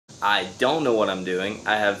I don't know what I'm doing,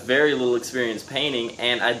 I have very little experience painting,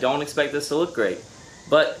 and I don't expect this to look great.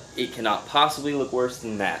 But it cannot possibly look worse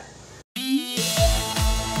than that.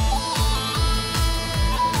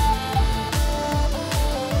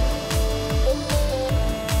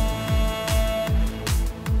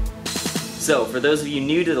 So, for those of you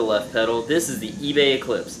new to the left pedal, this is the eBay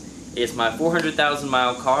Eclipse. It's my 400,000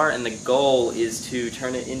 mile car, and the goal is to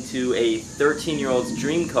turn it into a 13-year-old's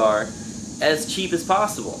dream car as cheap as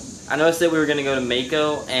possible. I know I said we were going to go to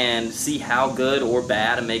Mako and see how good or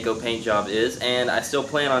bad a Mako paint job is, and I still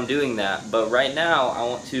plan on doing that. But right now, I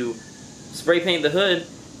want to spray paint the hood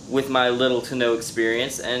with my little to no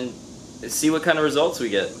experience and see what kind of results we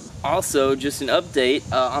get. Also, just an update,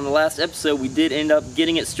 on the last episode we did end up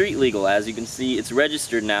getting it street legal. As you can see, it's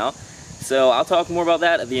registered now. So I'll talk more about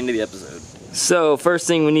that at the end of the episode. So first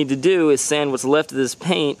thing we need to do is sand what's left of this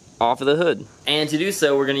paint off of the hood. And to do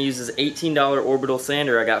so, we're going to use this $18 orbital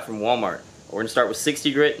sander I got from Walmart. We're going to start with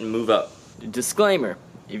 60 grit and move up. Disclaimer,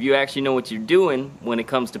 if you actually know what you're doing when it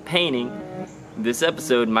comes to painting, this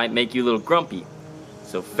episode might make you a little grumpy.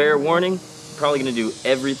 So fair warning, you're probably going to do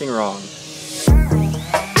everything wrong.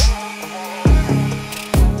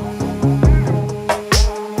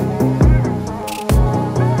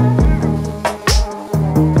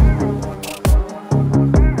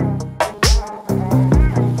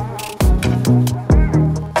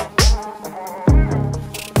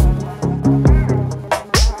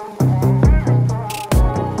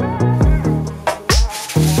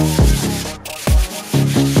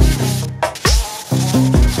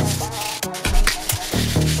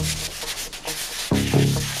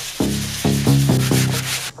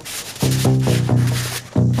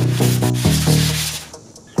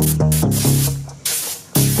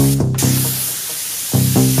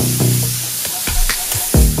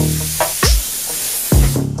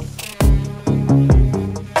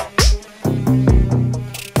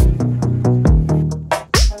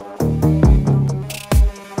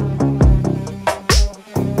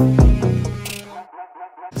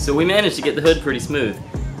 So we managed to get the hood pretty smooth.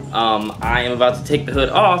 I am about to take the hood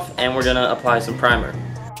off and we're gonna apply some primer.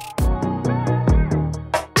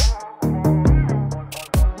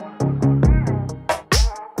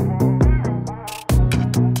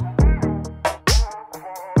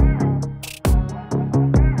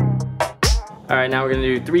 Alright, now we're gonna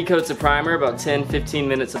do 3 coats of primer, about 10-15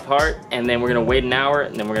 minutes apart, and then we're gonna wait an hour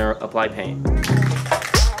and then we're gonna apply paint.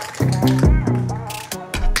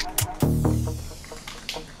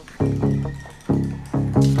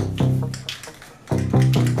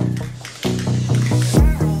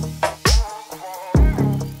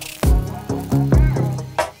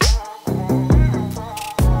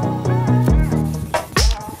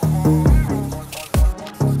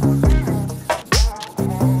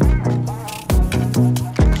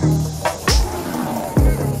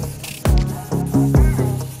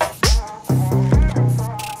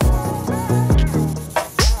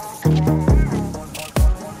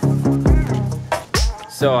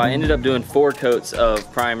 So I ended up doing 4 coats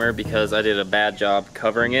of primer because I did a bad job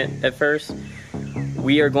covering it at first.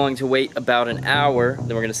 We are going to wait about an hour, then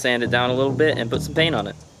we're going to sand it down a little bit and put some paint on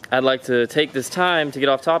it. I'd like to take this time to get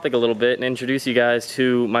off topic a little bit and introduce you guys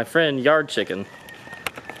to my friend Yard Chicken.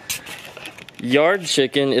 Yard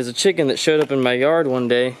Chicken is a chicken that showed up in my yard one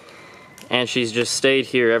day, and she's just stayed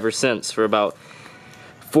here ever since for about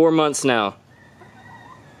 4 months now.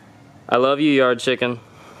 I love you, Yard Chicken.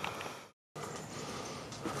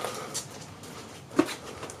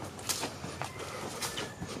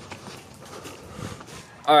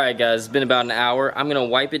 Alright guys, it's been about an hour. I'm going to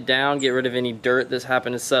wipe it down, get rid of any dirt that's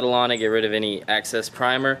happened to settle on it, get rid of any excess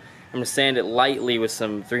primer. I'm going to sand it lightly with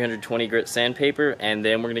some 320 grit sandpaper, and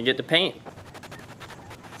then we're going to get to paint.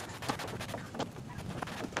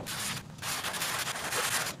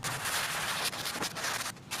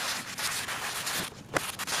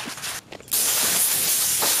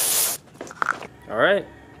 Alright,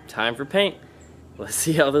 time for paint. Let's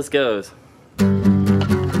see how this goes.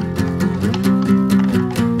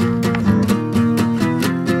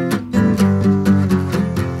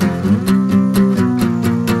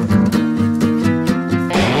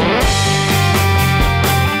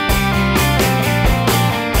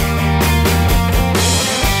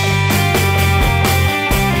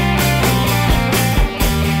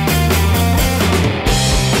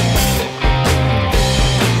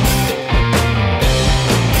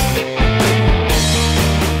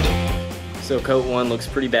 So coat 1 looks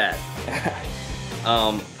pretty bad.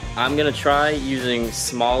 I'm gonna try using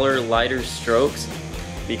smaller, lighter strokes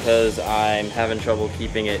because I'm having trouble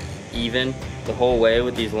keeping it even the whole way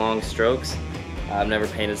with these long strokes. I've never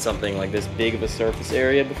painted something like this big of a surface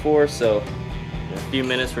area before, so in a few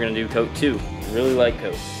minutes we're gonna do coat 2. Really light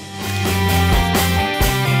coat.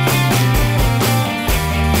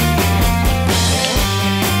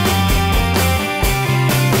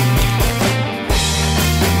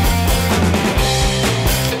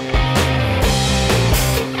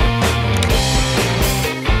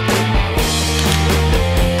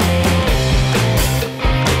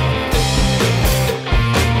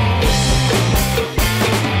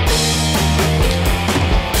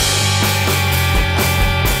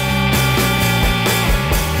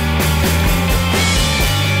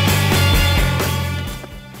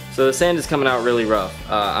 So the sand is coming out really rough.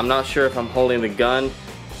 I'm not sure if I'm holding the gun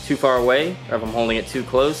too far away or if I'm holding it too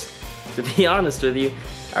close. To be honest with you,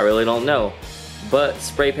 I really don't know. But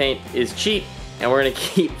spray paint is cheap and we're gonna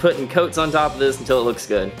keep putting coats on top of this until it looks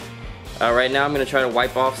good. Right now I'm gonna try to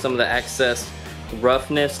wipe off some of the excess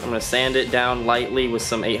roughness. I'm gonna sand it down lightly with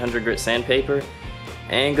some 800 grit sandpaper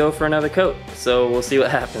and go for another coat. So we'll see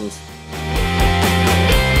what happens.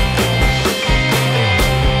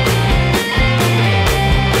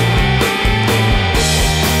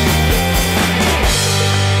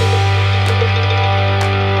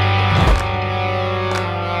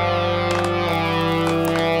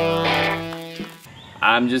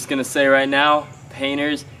 I'm just gonna say right now,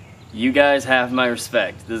 painters, you guys have my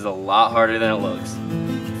respect. This is a lot harder than it looks.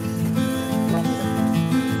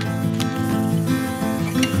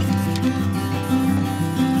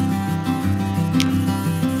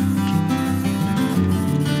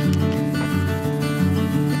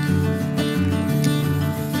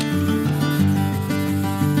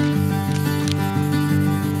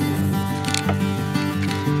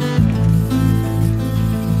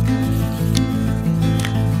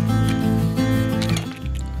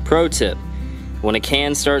 Pro tip, when a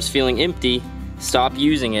can starts feeling empty, stop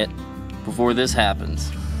using it before this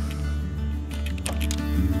happens.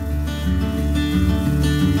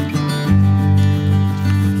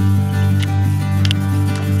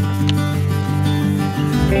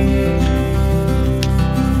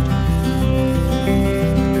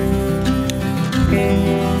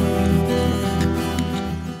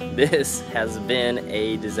 This has been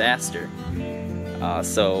a disaster.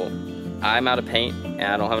 So I'm out of paint and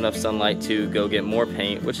I don't have enough sunlight to go get more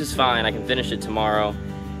paint, which is fine. I can finish it tomorrow.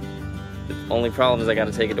 The only problem is I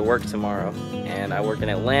gotta take it to work tomorrow and I work in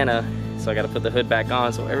Atlanta, so I gotta put the hood back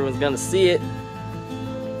on so everyone's gonna see it.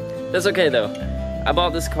 That's okay though. I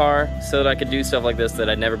bought this car so that I could do stuff like this that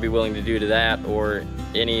I'd never be willing to do to that or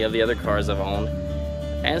any of the other cars I've owned.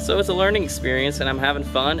 And so it's a learning experience and I'm having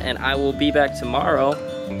fun, and I will be back tomorrow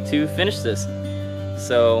to finish this.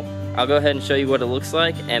 So I'll go ahead and show you what it looks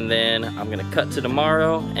like, and then I'm gonna cut to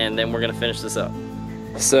tomorrow, and then we're gonna finish this up.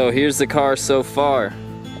 So here's the car so far.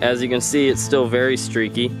 As you can see, it's still very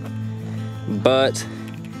streaky, but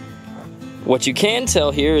what you can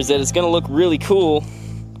tell here is that it's gonna look really cool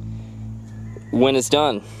when it's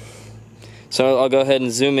done. So I'll go ahead and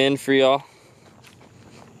zoom in for y'all.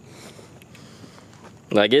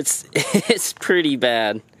 Like it's pretty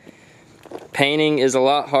bad. Painting is a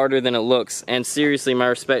lot harder than it looks, and seriously, my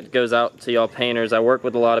respect goes out to y'all painters. I work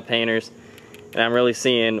with a lot of painters, and I'm really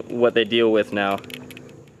seeing what they deal with now.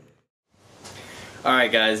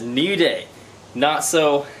 Alright guys, new day. Not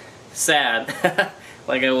so sad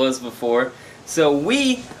like I was before. So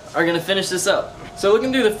we are gonna finish this up. So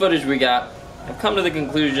looking through the footage we got, I've come to the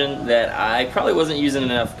conclusion that I probably wasn't using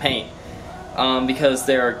enough paint because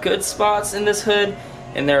there are good spots in this hood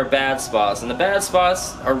and there are bad spots, and the bad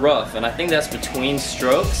spots are rough, and I think that's between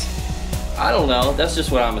strokes. I don't know, that's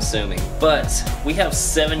just what I'm assuming. But we have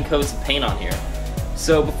 7 coats of paint on here.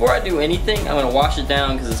 So before I do anything, I'm gonna wash it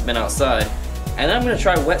down because it's been outside, and then I'm gonna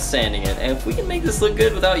try wet sanding it. And if we can make this look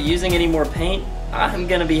good without using any more paint, I'm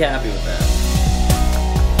gonna be happy with that.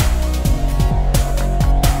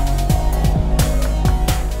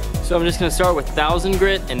 So I'm just gonna start with 1000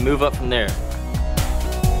 grit and move up from there.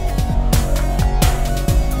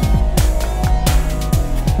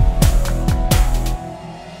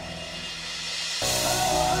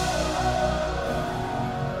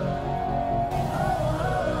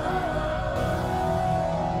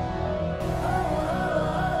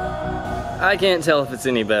 I can't tell if it's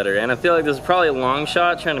any better, and I feel like this is probably a long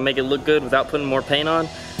shot trying to make it look good without putting more paint on,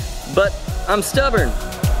 but I'm stubborn.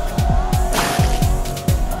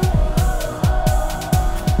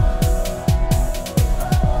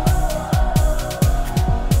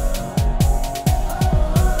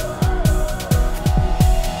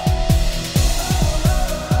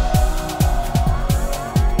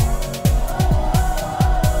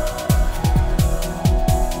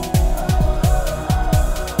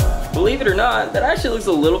 Believe it or not, that actually looks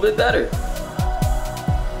a little bit better.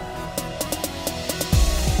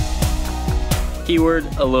 Keyword,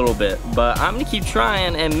 a little bit, but I'm gonna keep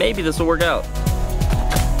trying and maybe this will work out.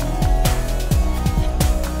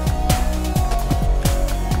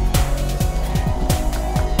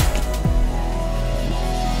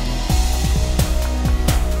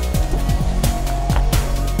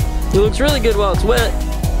 It looks really good while it's wet.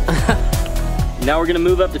 Now we're gonna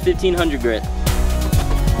move up to 1500 grit.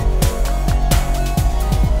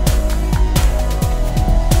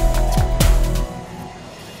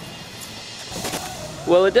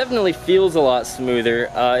 Well, it definitely feels a lot smoother.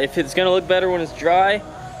 If it's gonna look better when it's dry,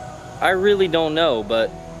 I really don't know, but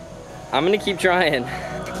I'm gonna keep trying.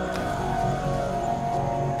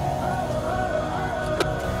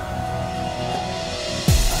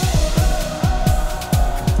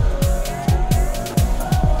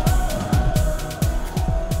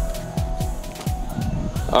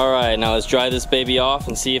 Alright, now let's dry this baby off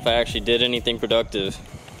and see if I actually did anything productive.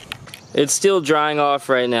 It's still drying off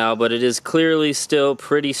right now, but it is clearly still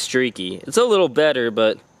pretty streaky. It's a little better,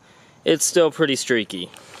 but it's still pretty streaky.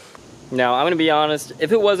 Now, I'm gonna be honest,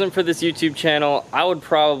 if it wasn't for this YouTube channel, I would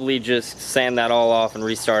probably just sand that all off and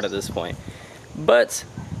restart at this point. But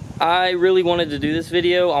I really wanted to do this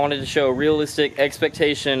video. I wanted to show a realistic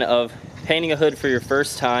expectation of painting a hood for your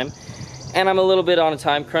first time. And I'm a little bit on a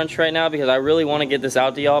time crunch right now because I really want to get this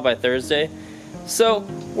out to y'all by Thursday. So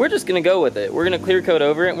we're just gonna go with it. We're gonna clear coat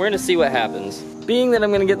over it and we're gonna see what happens. Being that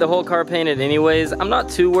I'm gonna get the whole car painted anyways, I'm not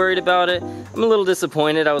too worried about it. I'm a little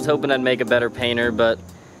disappointed. I was hoping I'd make a better painter, but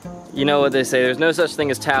you know what they say, there's no such thing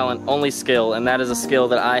as talent, only skill, and that is a skill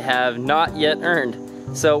that I have not yet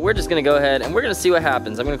earned. So we're just gonna go ahead and we're gonna see what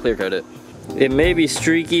happens. I'm gonna clear coat it. It may be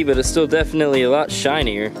streaky, but it's still definitely a lot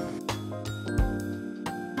shinier.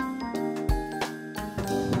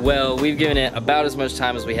 Well, we've given it about as much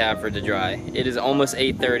time as we have for it to dry. It is almost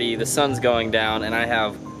 8:30, the sun's going down, and I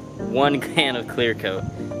have one can of clear coat.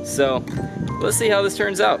 So, let's see how this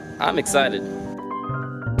turns out. I'm excited.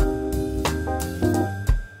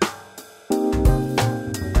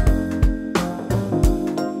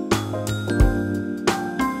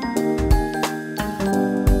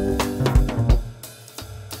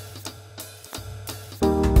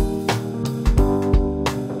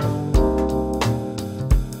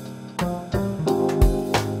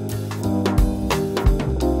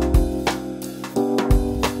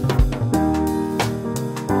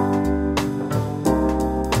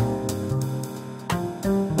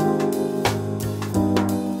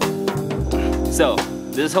 So,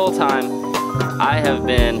 this whole time, I have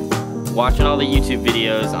been watching all the YouTube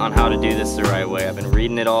videos on how to do this the right way. I've been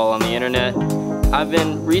reading it all on the internet. I've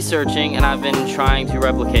been researching and I've been trying to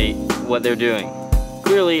replicate what they're doing.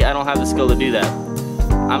 Clearly, I don't have the skill to do that.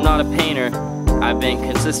 I'm not a painter. I've been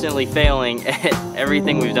consistently failing at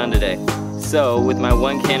everything we've done today. So, with my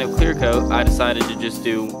one can of clear coat, I decided to just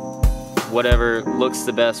do whatever looks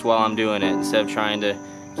the best while I'm doing it. Instead of trying to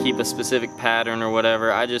keep a specific pattern or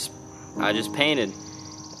whatever, I just painted,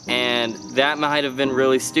 and that might have been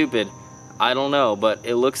really stupid. I don't know, but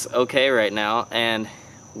it looks okay right now, and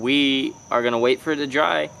we are gonna wait for it to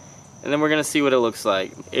dry, and then we're gonna see what it looks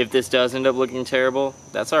like. If this does end up looking terrible,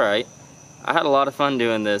 that's alright. I had a lot of fun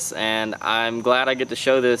doing this, and I'm glad I get to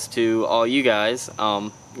show this to all you guys.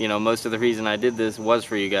 You know, most of the reason I did this was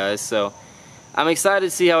for you guys, so I'm excited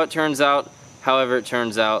to see how it turns out, however it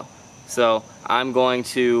turns out. So I'm going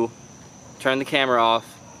to turn the camera off,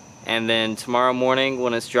 and then tomorrow morning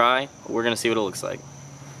when it's dry, we're gonna see what it looks like.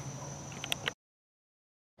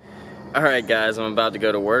 Alright guys, I'm about to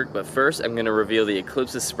go to work, but first I'm gonna reveal the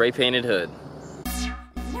Eclipse's spray painted hood.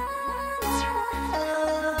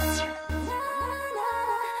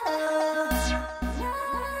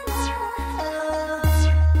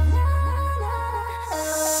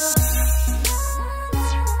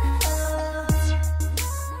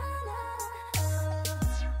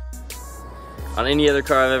 On any other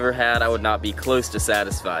car I've ever had, I would not be close to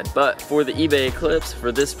satisfied. But for the eBay Eclipse,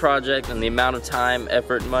 for this project and the amount of time,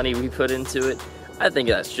 effort, and money we put into it, I think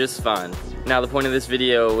that's just fine. Now the point of this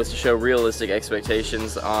video was to show realistic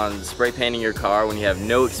expectations on spray painting your car when you have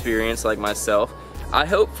no experience like myself. I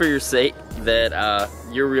hope for your sake that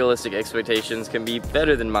your realistic expectations can be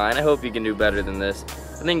better than mine. I hope you can do better than this.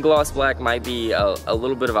 I think gloss black might be a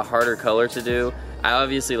little bit of a harder color to do. I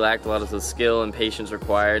obviously lacked a lot of the skill and patience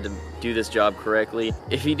required to do this job correctly.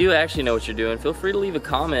 If you do actually know what you're doing, feel free to leave a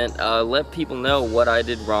comment. Let people know what I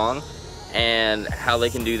did wrong and how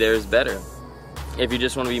they can do theirs better. If you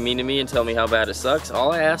just want to be mean to me and tell me how bad it sucks,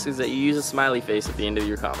 all I ask is that you use a smiley face at the end of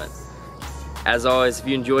your comment. As always, if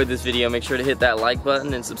you enjoyed this video, make sure to hit that like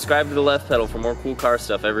button and subscribe to the Left Pedal for more cool car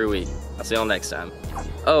stuff every week. I'll see y'all next time.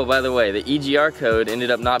 Oh, by the way, the EGR code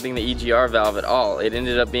ended up not being the EGR valve at all. It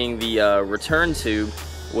ended up being the return tube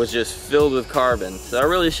was just filled with carbon. So I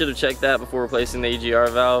really should have checked that before replacing the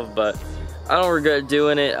EGR valve, but I don't regret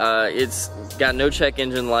doing it. It's got no check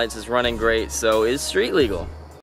engine lights, it's running great, so it's street legal.